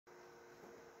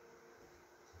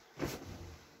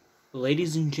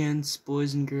Ladies and gents,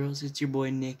 boys and girls, it's your boy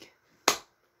Nick,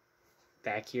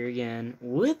 back here again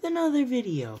with another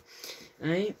video,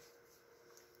 alright?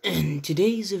 And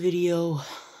today's a video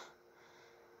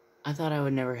I thought I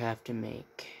would never have to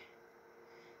make.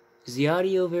 Is the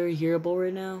audio very hearable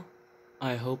right now?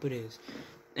 I hope it is.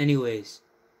 Anyways,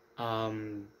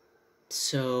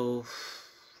 so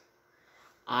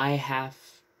I have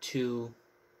to,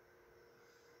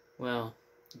 well,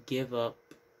 give up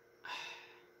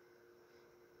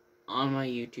on my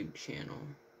YouTube channel.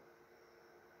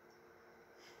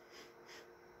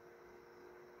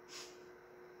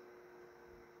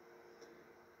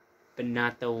 But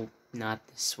not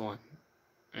this one.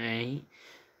 Alright?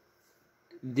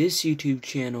 This YouTube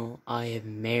channel I have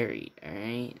married,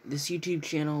 alright? This YouTube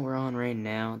channel we're on right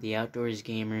now, The Outdoors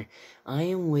Gamer, I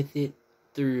am with it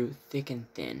through thick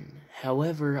and thin.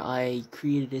 However, I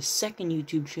created a second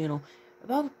YouTube channel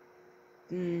about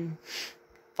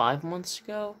 5 months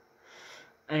ago.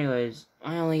 Anyways,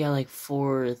 I only got like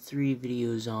 4 or 3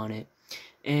 videos on it.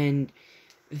 And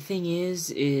the thing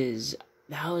is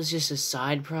that was just a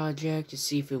side project to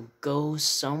see if it would go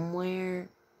somewhere.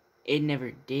 It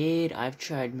never did. I've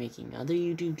tried making other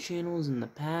YouTube channels in the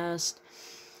past,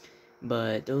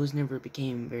 but those never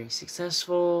became very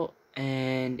successful,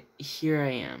 and here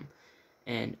I am.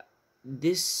 And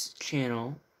this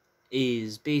channel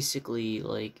is basically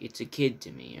like, it's a kid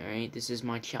to me, alright? This is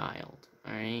my child,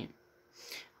 alright?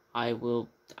 I will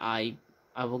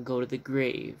go to the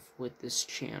grave with this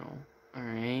channel.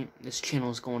 Alright, this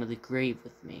channel is going to the grave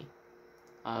with me.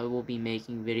 I will be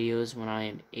making videos when I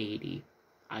am 80.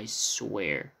 I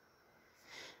swear.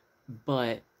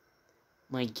 But,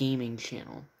 my gaming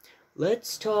channel.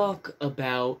 Let's talk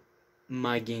about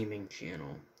my gaming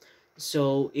channel.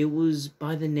 So, it was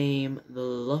by the name the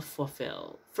Luff,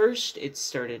 waffle. First, it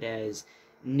started as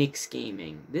Nick's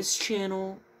Gaming. This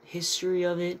channel, history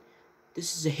of it,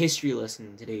 this is a history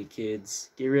lesson today,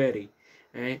 kids. Get ready.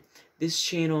 Alright, this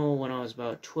channel, when I was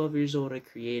about 12 years old, I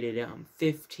created it. I'm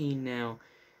 15 now.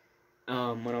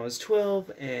 When I was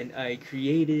 12, and I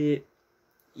created it.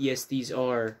 Yes, these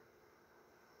are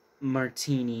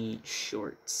martini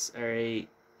shorts, alright?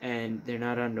 And they're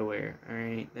not underwear,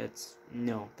 alright? This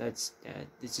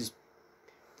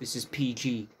is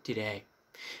PG today,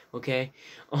 okay?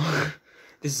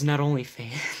 This is not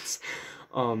OnlyFans.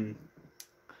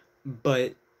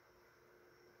 But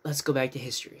let's go back to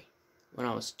history. When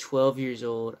I was 12 years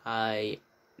old, I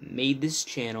made this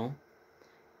channel,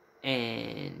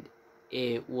 and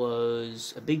it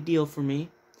was a big deal for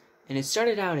me. And it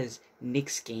started out as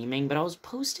Nick's Gaming, but I was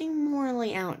posting more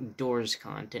like outdoors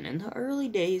content. In the early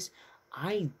days,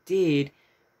 I did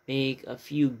make a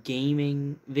few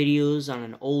gaming videos on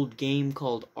an old game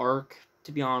called Ark.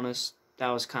 To be honest, that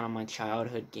was kind of my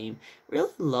childhood game.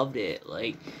 Really loved it.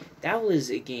 Like, that was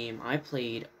a game I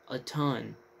played a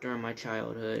ton during my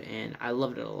childhood, and I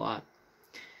loved it a lot.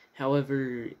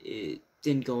 However, it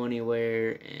didn't go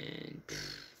anywhere, and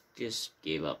just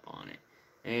gave up on it.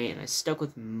 And I stuck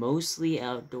with mostly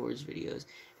outdoors videos.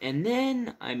 And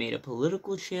then I made a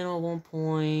political channel at one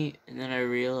point, and then I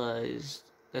realized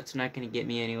that's not going to get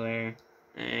me anywhere.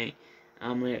 Alright,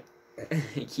 I'm going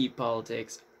to keep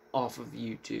politics off of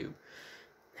YouTube.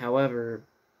 However,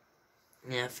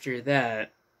 after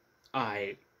that,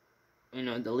 I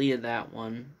deleted that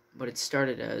one, but it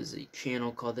started as a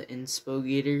channel called the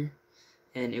Inspogator,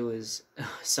 and it was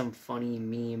some funny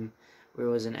meme where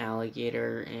it was an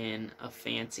alligator in a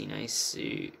fancy nice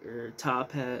suit or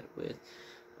top hat with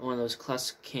one of those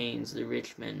classic canes the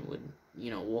rich men would,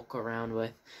 walk around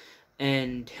with.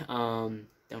 And don't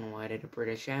know why I did a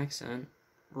British accent.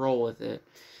 Roll with it.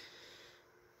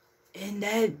 And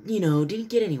that, didn't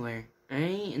get anywhere,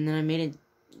 right? And then I made it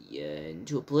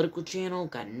into a political channel,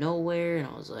 got nowhere, and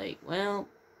I was like, well,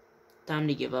 time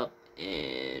to give up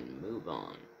and move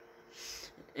on.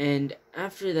 And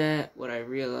after that, what I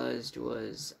realized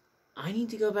was I need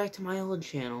to go back to my old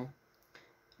channel,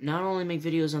 not only make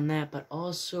videos on that, but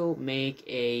also make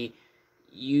a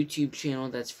YouTube channel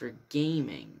that's for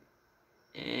gaming.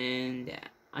 And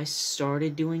I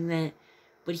started doing that.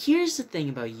 But here's the thing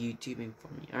about YouTubing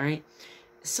for me, alright?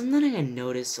 Something I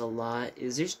notice a lot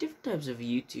is there's different types of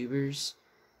YouTubers.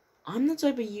 I'm the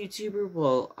type of YouTuber,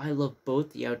 well, I love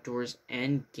both the outdoors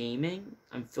and gaming.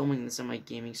 I'm filming this on my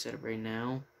gaming setup right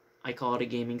now. I call it a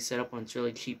gaming setup when it's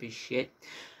really cheap as shit.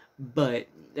 But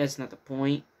that's not the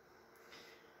point.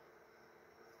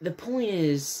 The point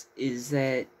is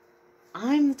that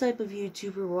I'm the type of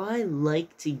YouTuber where I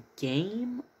like to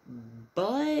game,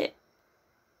 but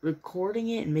recording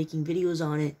it and making videos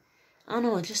on it, I don't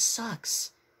know, it just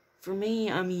sucks. For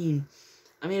me, I mean,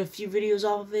 I made a few videos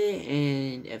off of it,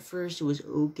 and at first it was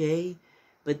okay,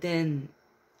 but then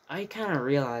I kind of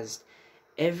realized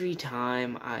every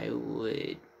time I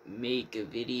would make a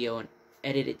video and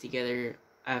edit it together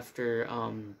after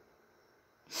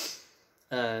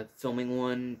filming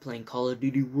one, playing Call of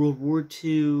Duty World War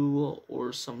II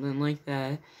or something like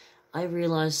that, I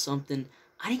realized something.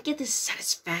 I didn't get the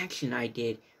satisfaction I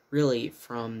did, really,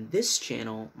 from this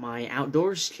channel, my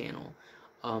outdoors channel.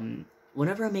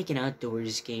 Whenever I make an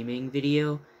outdoors gaming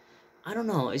video, I don't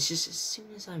know, it's just as soon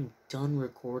as I'm done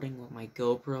recording with my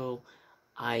GoPro,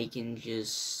 I can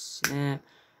just snap,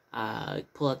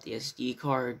 pull out the SD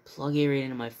card, plug it right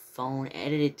into my phone,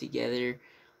 edit it together,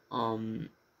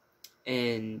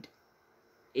 and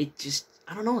it just,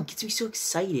 I don't know, it gets me so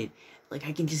excited. Like,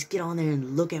 I can just get on there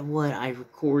and look at what I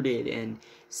recorded and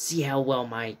see how well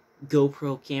my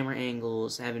GoPro camera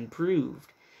angles have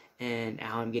improved and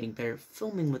how I'm getting better at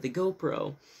filming with the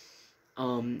GoPro.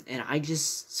 And I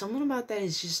just, something about that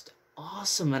is just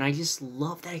awesome, and I just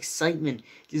love that excitement.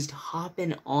 Just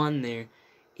hopping on there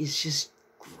is just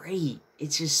great.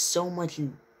 It's just so much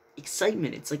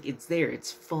excitement. It's like, it's there,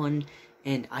 it's fun,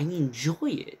 and I enjoy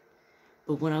it.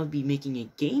 But when I would be making a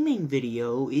gaming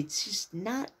video, it's just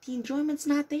not, the enjoyment's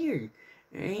not there.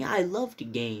 Right? I love to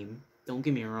game, don't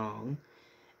get me wrong,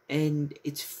 and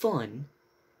it's fun,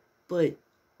 but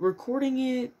recording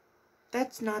it,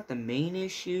 that's not the main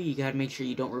issue. You gotta make sure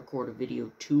you don't record a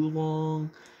video too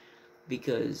long,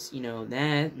 because, you know,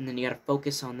 that, and then you gotta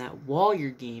focus on that while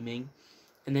you're gaming,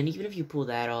 and then even if you pull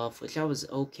that off, which I was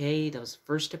okay, that was the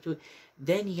first step to it,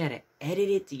 then you gotta edit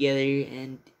it together,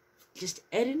 and just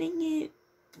editing it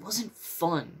wasn't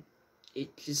fun. It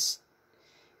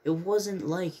wasn't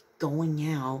like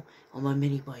going out on my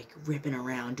mini bike, ripping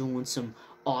around, doing some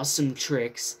awesome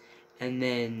tricks, and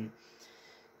then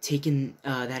taking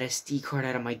that SD card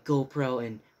out of my GoPro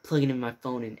and plugging it in my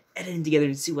phone and editing together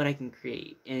and see what I can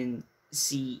create and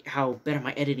see how better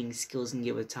my editing skills can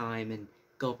get with time and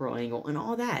GoPro angle and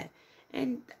all that.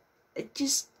 And it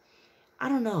just, I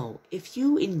don't know, if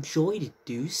you enjoy to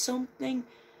do something,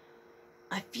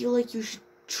 I feel like you should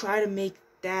try to make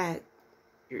that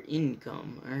your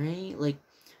income, alright? Like,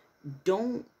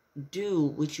 don't do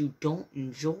what you don't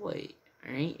enjoy,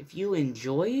 alright? If you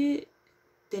enjoy it,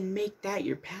 then make that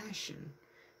your passion,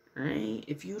 alright?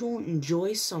 If you don't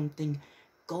enjoy something,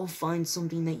 go find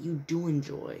something that you do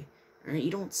enjoy, alright?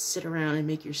 You don't sit around and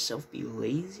make yourself be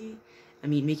lazy. I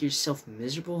mean, make yourself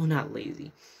miserable, not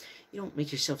lazy. You don't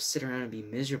make yourself sit around and be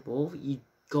miserable. You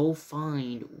go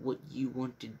find what you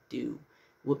want to do,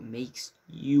 what makes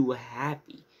you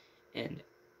happy, and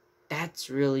that's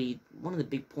really one of the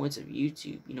big points of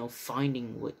YouTube, you know,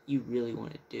 finding what you really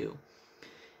want to do.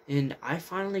 And I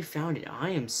finally found it. I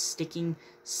am sticking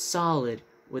solid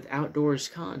with outdoors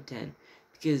content,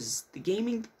 because the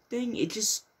gaming thing, it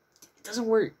doesn't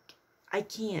work. I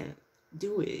can't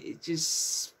do it.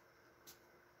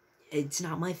 It's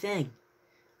not my thing.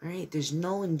 Alright? There's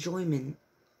no enjoyment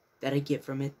that I get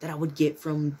from it that I would get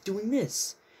from doing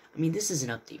this. I mean, this is an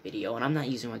update video, and I'm not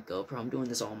using my GoPro. I'm doing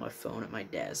this all on my phone at my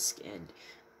desk, and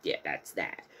yeah, that's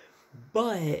that.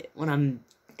 But when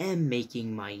am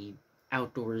making my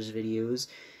outdoors videos,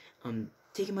 I'm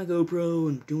taking my GoPro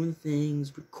and doing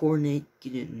things, recording it,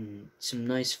 getting some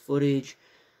nice footage,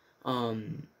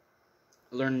 learning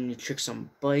new tricks on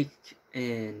bike,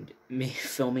 and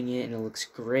filming it, and it looks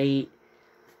great.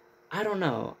 I don't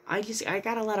know, I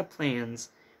got a lot of plans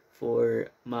for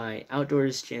my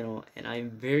outdoors channel, and I'm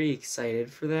very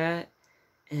excited for that.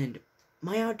 And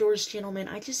my outdoors channel, man,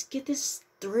 I just get this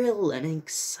thrill and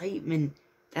excitement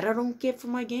that I don't get from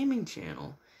my gaming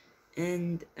channel.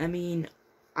 And I mean,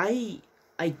 I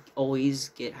always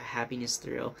get a happiness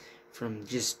thrill from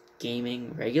just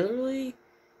gaming regularly,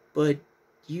 but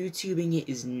YouTubing it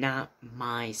is not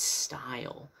my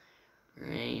style,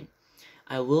 right?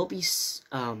 I will be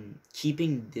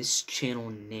keeping this channel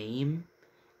name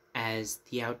as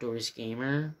the Outdoors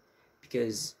Gamer,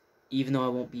 because even though I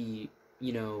won't be,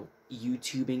 you know,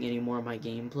 YouTubing anymore of my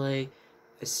gameplay,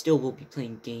 I still will be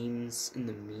playing games in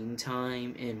the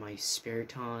meantime, in my spare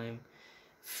time,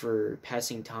 for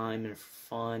passing time and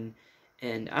fun.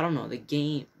 And I don't know,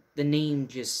 the name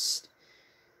just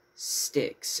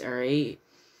sticks, alright?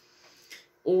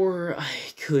 Or I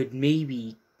could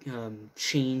maybe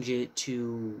change it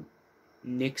to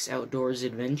Nick's Outdoors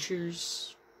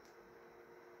Adventures.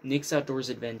 Nick's Outdoors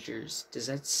Adventures. Does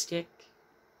that stick?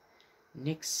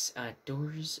 Nick's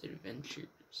Outdoors Adventures.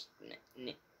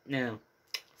 No.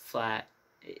 Flat.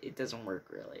 It doesn't work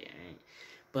really, right?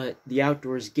 But the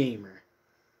Outdoors Gamer.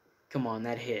 Come on,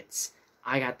 that hits.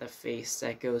 I got the face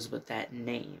that goes with that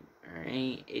name.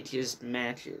 alright? It just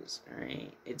matches,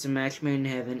 alright? It's a match made in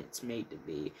heaven, it's made to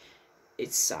be.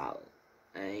 It's solid,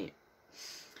 alright?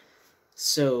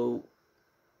 So,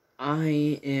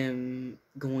 I am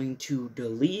going to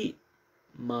delete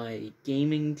my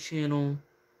gaming channel,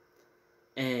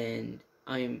 and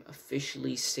I'm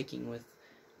officially sticking with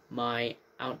my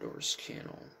outdoors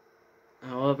channel.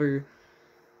 However,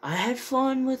 I had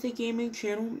fun with the gaming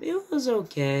channel. It was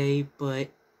okay, but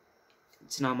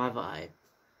it's not my vibe.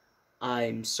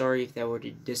 I'm sorry if that were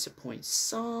to disappoint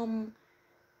some,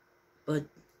 but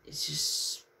it's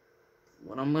just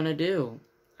what I'm gonna do.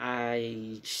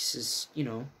 I just,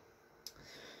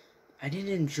 I didn't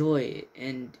enjoy it,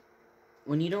 and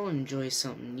when you don't enjoy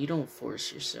something, you don't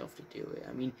force yourself to do it.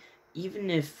 I mean, even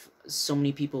if so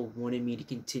many people wanted me to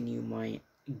continue my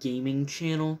gaming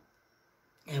channel,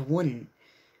 I wouldn't,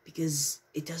 because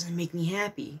it doesn't make me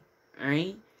happy,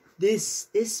 alright? This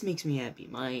makes me happy.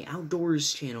 My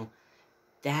outdoors channel,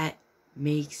 that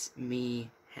makes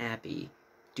me happy.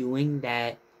 Doing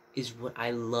that is what I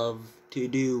love to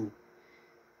do.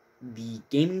 The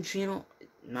gaming channel,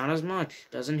 not as much.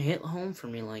 Doesn't hit home for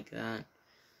me like that.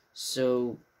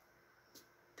 So,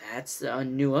 that's a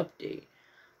new update.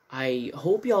 I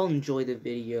hope y'all enjoy the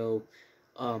video.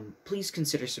 Please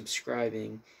consider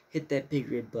subscribing. Hit that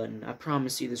big red button. I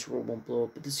promise you this world won't blow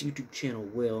up, but this YouTube channel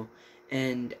will.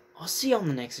 And I'll see you on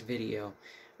the next video,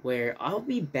 where I'll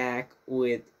be back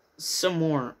with some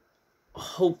more,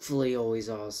 hopefully always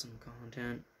awesome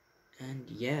content. And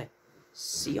yeah,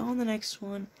 see you on the next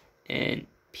one, and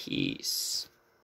peace.